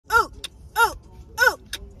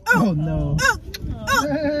Oh no. So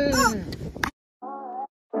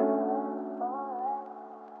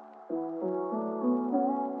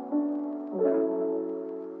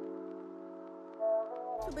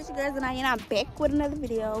bitch, you guys, and I'm back with another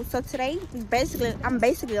video. So today, I'm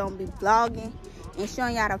basically gonna be vlogging and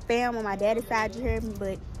showing y'all the fam on my daddy's side. You heard me,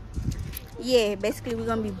 but yeah, basically we're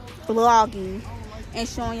gonna be vlogging and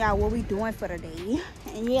showing y'all what we doing for the day.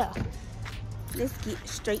 And yeah, let's get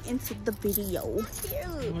straight into the video. We're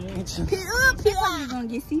gonna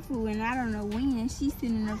get seafood, and I don't know when. She's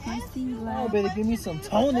sitting in the front seat like. Oh, better give me some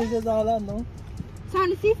Tony. That's all I know.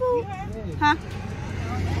 Tony seafood? Yeah. Huh?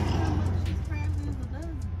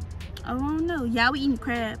 I don't know. Y'all, we eating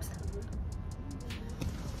crabs.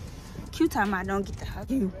 Q time I don't get to hug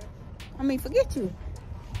you. I mean, forget you.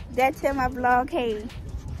 Dad tell my vlog, hey.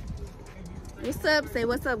 What's up? Say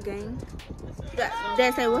what's up, gang.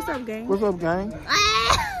 Dad say what's up, gang. What's up, gang?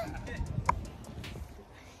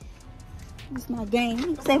 It's my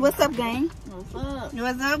gang. Say what's up, gang. What's up?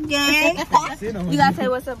 What's up, gang? You gotta say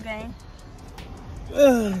what's up, gang.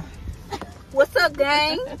 What's up,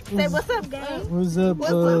 gang? Say what's up, gang. What's up,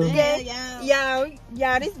 What's up, gang?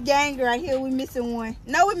 Y'all, this gang right here, we missing one.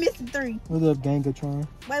 No, we missing three. What's up, Gangatron?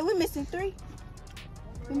 Wait, we missing three.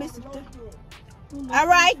 We missing three. All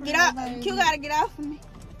right, get up. Q gotta get off of me.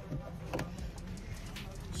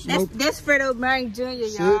 That's Fredo Bang Jr.,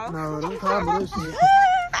 y'all. No, don't call me that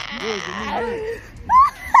shit.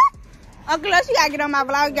 Uncle Lush, you gotta get on my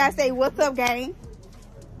vlog. You gotta say what's up, gang.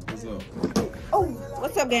 What's up? Oh,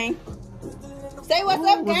 what's up, gang? Say what's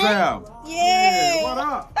up, gang. What's up? Yeah. What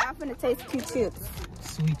up? I'm finna taste Q-tips.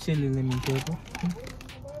 Sweet chili lemon pepper.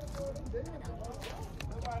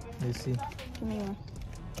 Let's see. Give me one.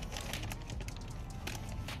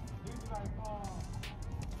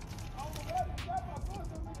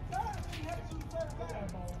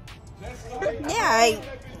 Yeah, I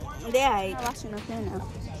ate. Washing up here now.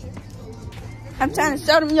 I'm trying to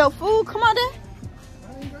show them your food. Come on, Dad.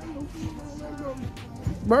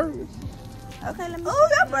 Burgers. Okay, let me. Oh,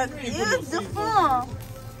 that burger is the fun.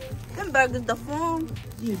 Them burgers the fun.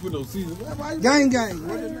 You ain't put no seasoning. Gang,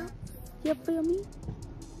 gang. You feel me?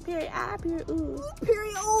 Period I, period ooh.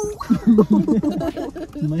 Period ooh.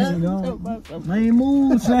 Man,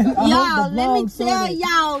 move, son. Y'all, let me tell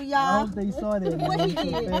y'all, I hope they saw that. What he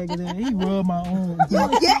did? He rubbed my arm.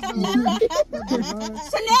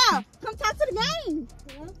 Chanel, come talk to the gang.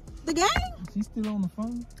 The gang? She's still on the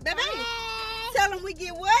phone. Baby, tell them we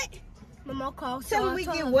get what? Mama called. Tell them we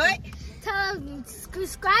get what? Tell them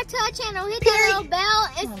subscribe to our channel, hit that little bell,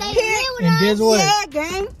 and stay here with And us. guess what? Yeah,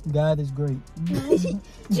 gang. God is great.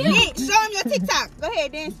 Show them your TikTok. Go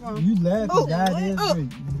ahead, dance for them. You laugh, Oh, God is oh,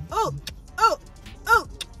 great. Oh, oh, oh,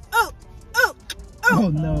 oh, oh, Oh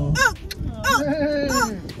no. oh, oh,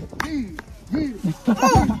 oh.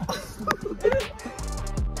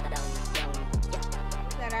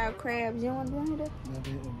 Got our crabs. You want to do that?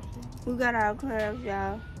 We got our crabs,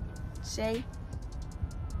 y'all. Shay.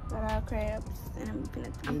 Got our crabs. And I'm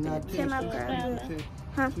finna tell my crabs.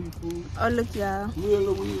 Huh? Oh, look, y'all. Real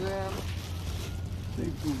Louisiana.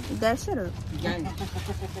 That shut up.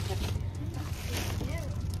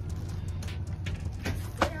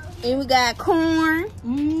 And we got corn.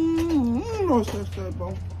 No such thing,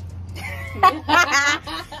 bro.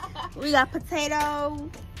 We got potatoes.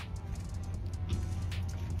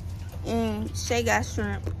 And Shay got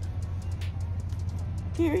shrimp.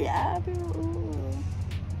 Period.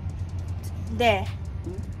 There.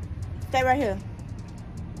 Stay right here.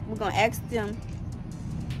 We're gonna ask them.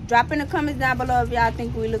 Drop in the comments down below if y'all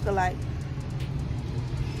think we look alike.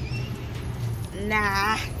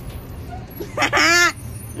 Nah.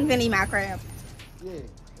 I'm gonna eat my crab. Yeah,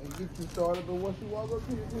 and get you started, but once you walk up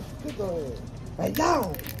to you, just go ahead. Hey,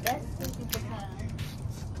 down. That's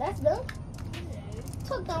 50%. That's good.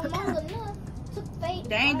 Took them long enough. Took fate.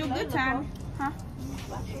 They ain't do good time. Huh?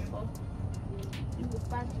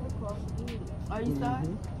 Are you sorry?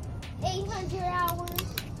 800 hours.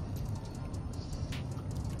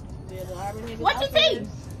 What you see?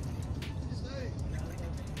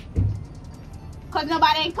 Cause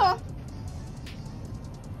nobody ain't come.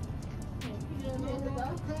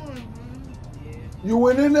 You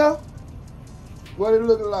went in there? What it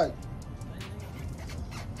looking like?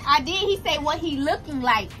 I did. He said what he looking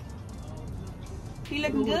like. He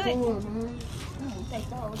looking good.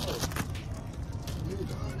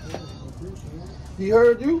 He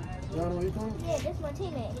heard you? Yeah, that's my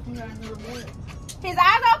teammate. His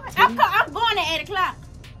eyes open? I'm going at 8 o'clock.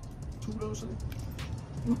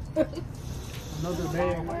 Another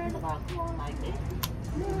man. Worried about corn like this.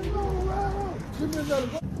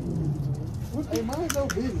 Hey, mine's so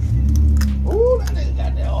big. Ooh, that nigga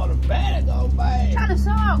got that automatic on bad. Trying to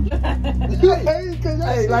song.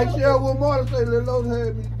 Hey, like Cheryl with Martin say, let Lowe's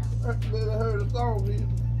heard me. Let her hear the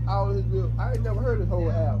song. All his bills. I ain't never heard his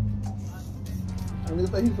whole album. And they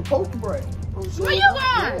say he's supposed to brag. Where you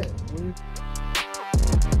going? Yeah.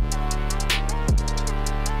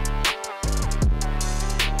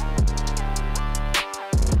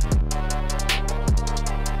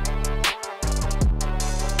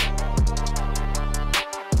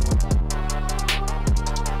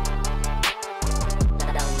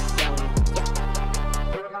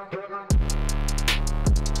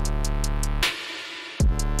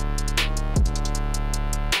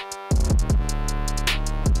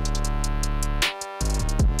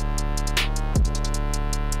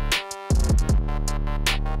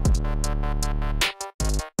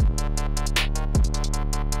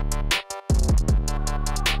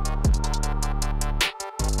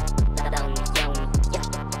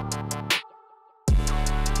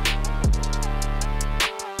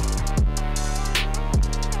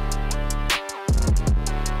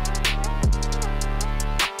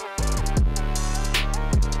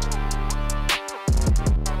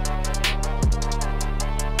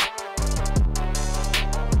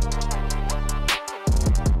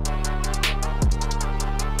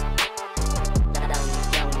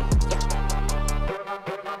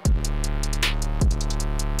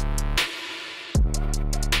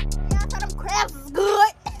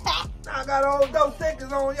 I got all those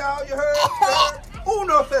seconds on y'all, you heard?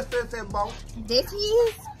 Uno se bon. This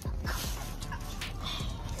is.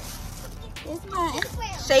 It's mine.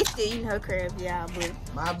 Shay still eating her crabs, y'all, but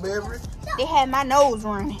My beverage. they had my nose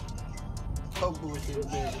running. Oh, bullshit,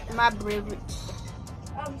 baby. My beverage.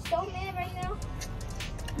 I'm so mad right now.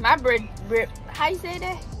 My bread. How you say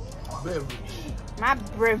that? Beverage. My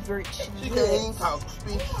beverage. She can't Good. even talk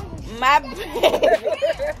speech. My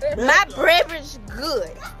beverage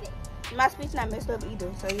good. My speech not messed up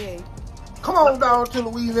either, so yeah. Come on down to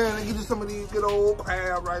Louisiana and get you some of these good old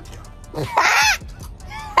crab right there.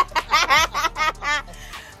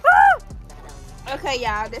 Okay,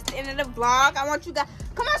 y'all, that's the end of the vlog. I want you guys,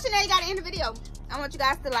 come on, Chanel, you gotta end the video. I want you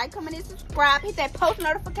guys to like, comment, and subscribe, hit that post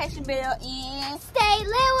notification bell, and Stay lit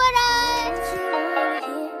with us.